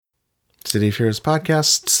City of Heroes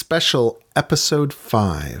Podcast, special episode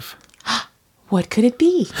 5. What could it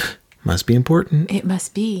be? Must be important. It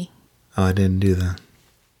must be. Oh, I didn't do that.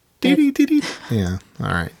 Yeah, all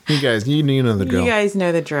right. You guys, you know the drill. You guys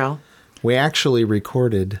know the drill. We actually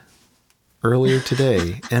recorded earlier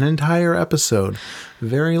today an entire episode,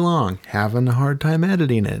 very long, having a hard time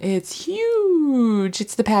editing it. It's huge.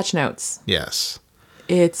 It's the patch notes. Yes.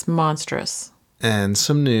 It's monstrous. And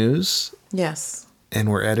some news. Yes. And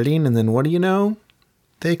we're editing, and then what do you know?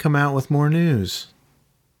 They come out with more news.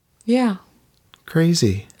 Yeah.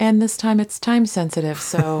 Crazy. And this time it's time sensitive,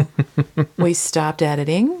 so we stopped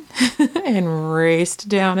editing and raced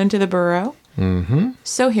down into the burrow. Mm-hmm.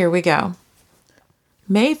 So here we go.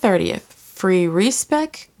 May 30th, free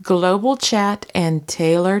respec, global chat, and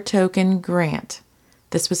Taylor token grant.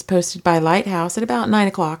 This was posted by Lighthouse at about 9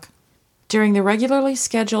 o'clock. During the regularly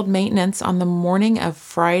scheduled maintenance on the morning of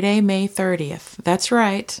Friday, May 30th. That's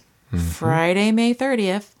right. Mm-hmm. Friday, May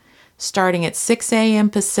 30th. Starting at 6 a.m.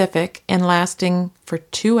 Pacific and lasting for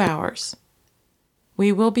 2 hours.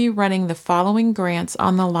 We will be running the following grants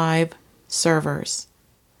on the live servers.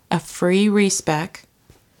 A free respec.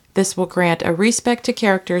 This will grant a respec to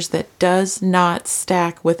characters that does not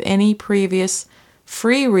stack with any previous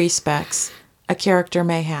free respecs a character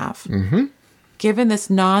may have. Mm-hmm. Given this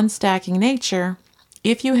non-stacking nature,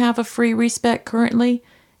 if you have a free respec currently,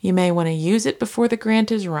 you may want to use it before the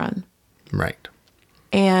grant is run. Right.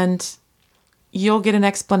 And you'll get an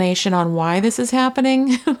explanation on why this is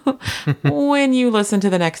happening when you listen to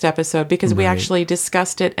the next episode, because we actually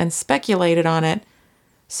discussed it and speculated on it.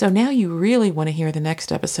 So now you really want to hear the next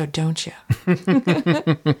episode, don't you?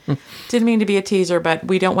 Didn't mean to be a teaser, but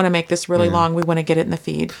we don't want to make this really long. We want to get it in the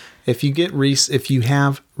feed. If you get if you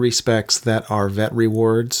have respecs that are vet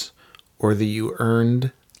rewards or that you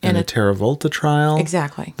earned in a TerraVolta trial,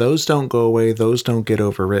 exactly, those don't go away. Those don't get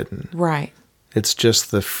overwritten. Right. It's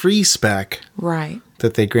just the free spec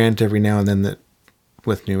that they grant every now and then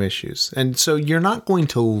with new issues. And so you're not going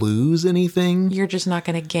to lose anything. You're just not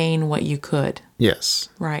going to gain what you could. Yes.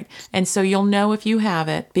 Right. And so you'll know if you have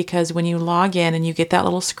it because when you log in and you get that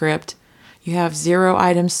little script, you have 0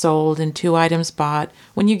 items sold and 2 items bought.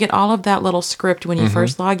 When you get all of that little script when you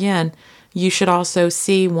first log in, you should also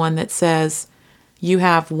see one that says you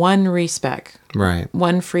have 1 respec. Right.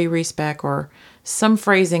 1 free respec or some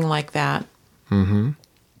phrasing like that. Mm-hmm.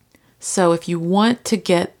 So if you want to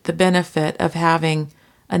get the benefit of having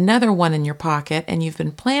another one in your pocket and you've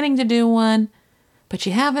been planning to do one, but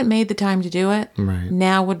you haven't made the time to do it,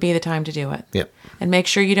 now would be the time to do it. Yep. And make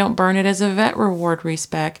sure you don't burn it as a vet reward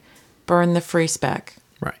respec. Burn the free spec.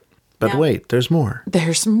 Right. But wait, there's more.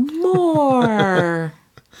 There's more.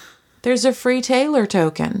 There's a free Taylor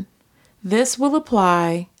token. This will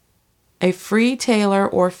apply a free Taylor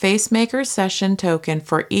or Facemaker session token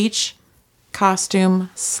for each costume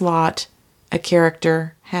slot a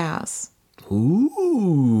character has.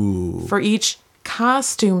 Ooh. For each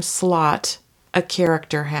costume slot a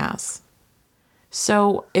character has.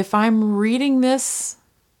 So if I'm reading this,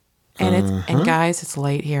 and guys, it's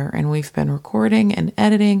late here, and we've been recording and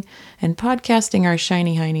editing and podcasting our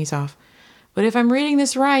shiny heinies off. But if I'm reading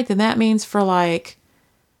this right, then that means for like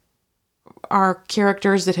our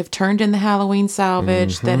characters that have turned in the Halloween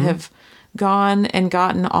salvage, that have gone and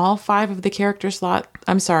gotten all 5 of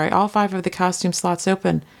the all 5 of the costume slots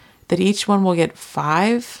open, that each one will get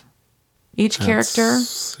 5 each character.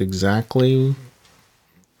 That's exactly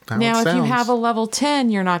how now, it if you sounds. have a level 10,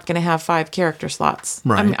 you're not going to have 5 character slots.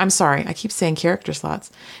 Right. I'm sorry, I keep saying character slots.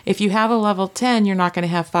 If you have a level 10, you're not going to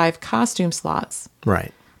have 5 costume slots.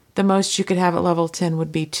 Right. The most you could have at level 10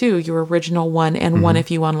 would be 2, your original one, and 1 if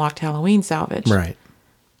you unlocked Halloween salvage. Right.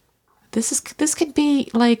 This could be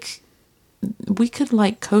like, we could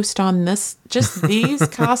like coast on this, just these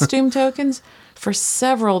costume tokens for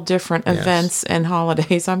several different events and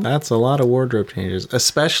holidays. That's a lot of wardrobe changes,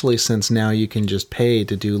 especially since now you can just pay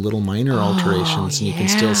to do little minor alterations and you can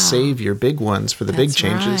still save your big ones for the big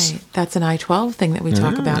changes. Right. That's an I-12 thing that we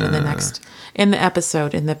talk about in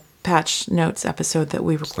the patch notes episode that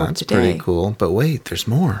we record today. That's pretty cool. But wait, there's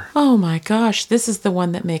more. Oh my gosh, this is the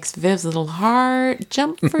one that makes Viv's little heart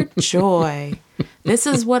jump for joy. This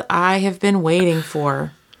is what I have been waiting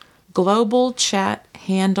for. Global chat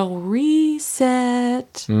handle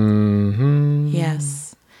reset. Mm-hmm.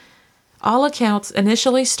 Yes. All accounts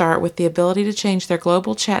initially start with the ability to change their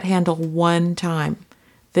global chat handle 1 time.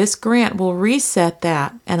 This grant will reset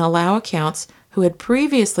that and allow accounts who had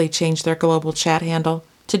previously changed their global chat handle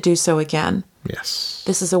to do so again. Yes.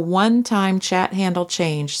 This is a one-time chat handle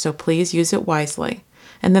change, so please use it wisely.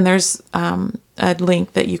 And then there's a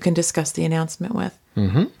link that you can discuss the announcement with.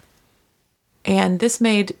 Mm-hmm. And this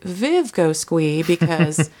made Viv go squee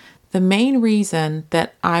because the main reason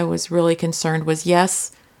that I was really concerned was,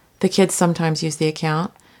 yes, the kids sometimes use the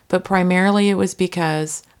account, but primarily it was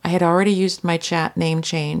because I had already used my chat name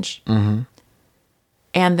change. Mm-hmm.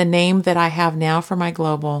 And the name that I have now for my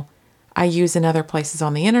global, I use in other places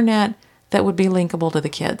on the internet that would be linkable to the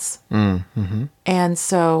kids. Mm-hmm. And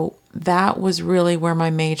so that was really where my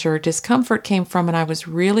major discomfort came from. And I was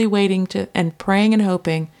really waiting to and praying and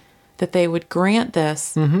hoping that they would grant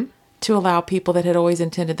this to allow people that had always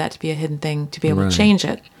intended that to be a hidden thing to be able to change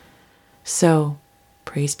it. So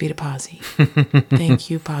praise be to Posi. Thank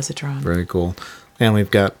you, Positron. Very cool. And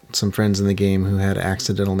we've got some friends in the game who had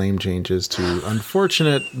accidental name changes to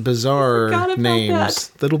unfortunate, bizarre names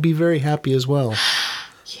that'll be very happy as well.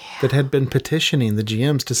 Yeah. That had been petitioning the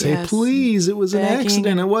GMs to say, please, it was an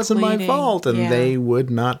accident. It wasn't my fault. And they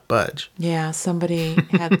would not budge. Yeah, somebody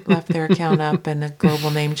had left their account up and a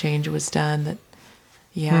global name change was done. That,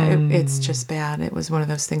 it's just bad. It was one of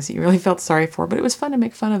those things that you really felt sorry for. But it was fun to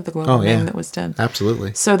make fun of the global name that was done.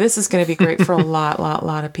 Absolutely. So this is going to be great for a lot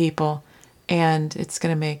of people. And it's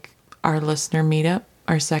going to make our listener meetup,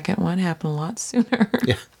 our second one, happen a lot sooner.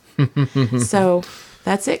 Yeah. So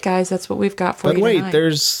that's it, guys. That's what we've got for you tonight. But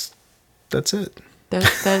wait, that's it.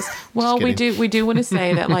 Well, we do want to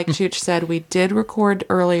say that, like Chooch said, we did record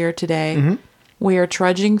earlier today. Mm-hmm. We are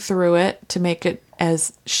trudging through it to make it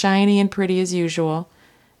as shiny and pretty as usual.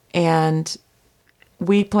 And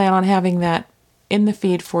we plan on having that in the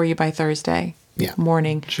feed for you by Thursday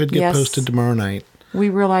morning. Should get posted tomorrow night. We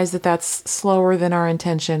realize that that's slower than our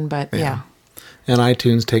intention, but yeah. And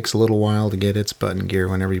iTunes takes a little while to get its button gear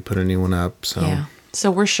whenever you put a new one up. So So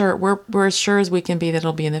we're as sure as we can be that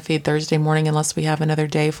it'll be in the feed Thursday morning, unless we have another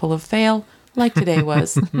day full of fail like today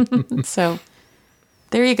was. So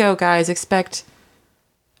there you go, guys. Expect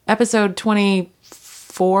episode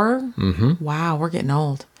 24. Mm-hmm. Wow, we're getting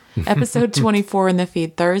old. Episode 24 in the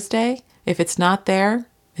feed Thursday. If it's not there,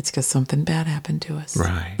 it's because something bad happened to us.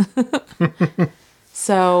 Right.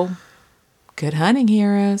 So, good hunting,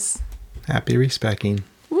 heroes. Happy respecking.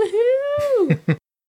 Woohoo!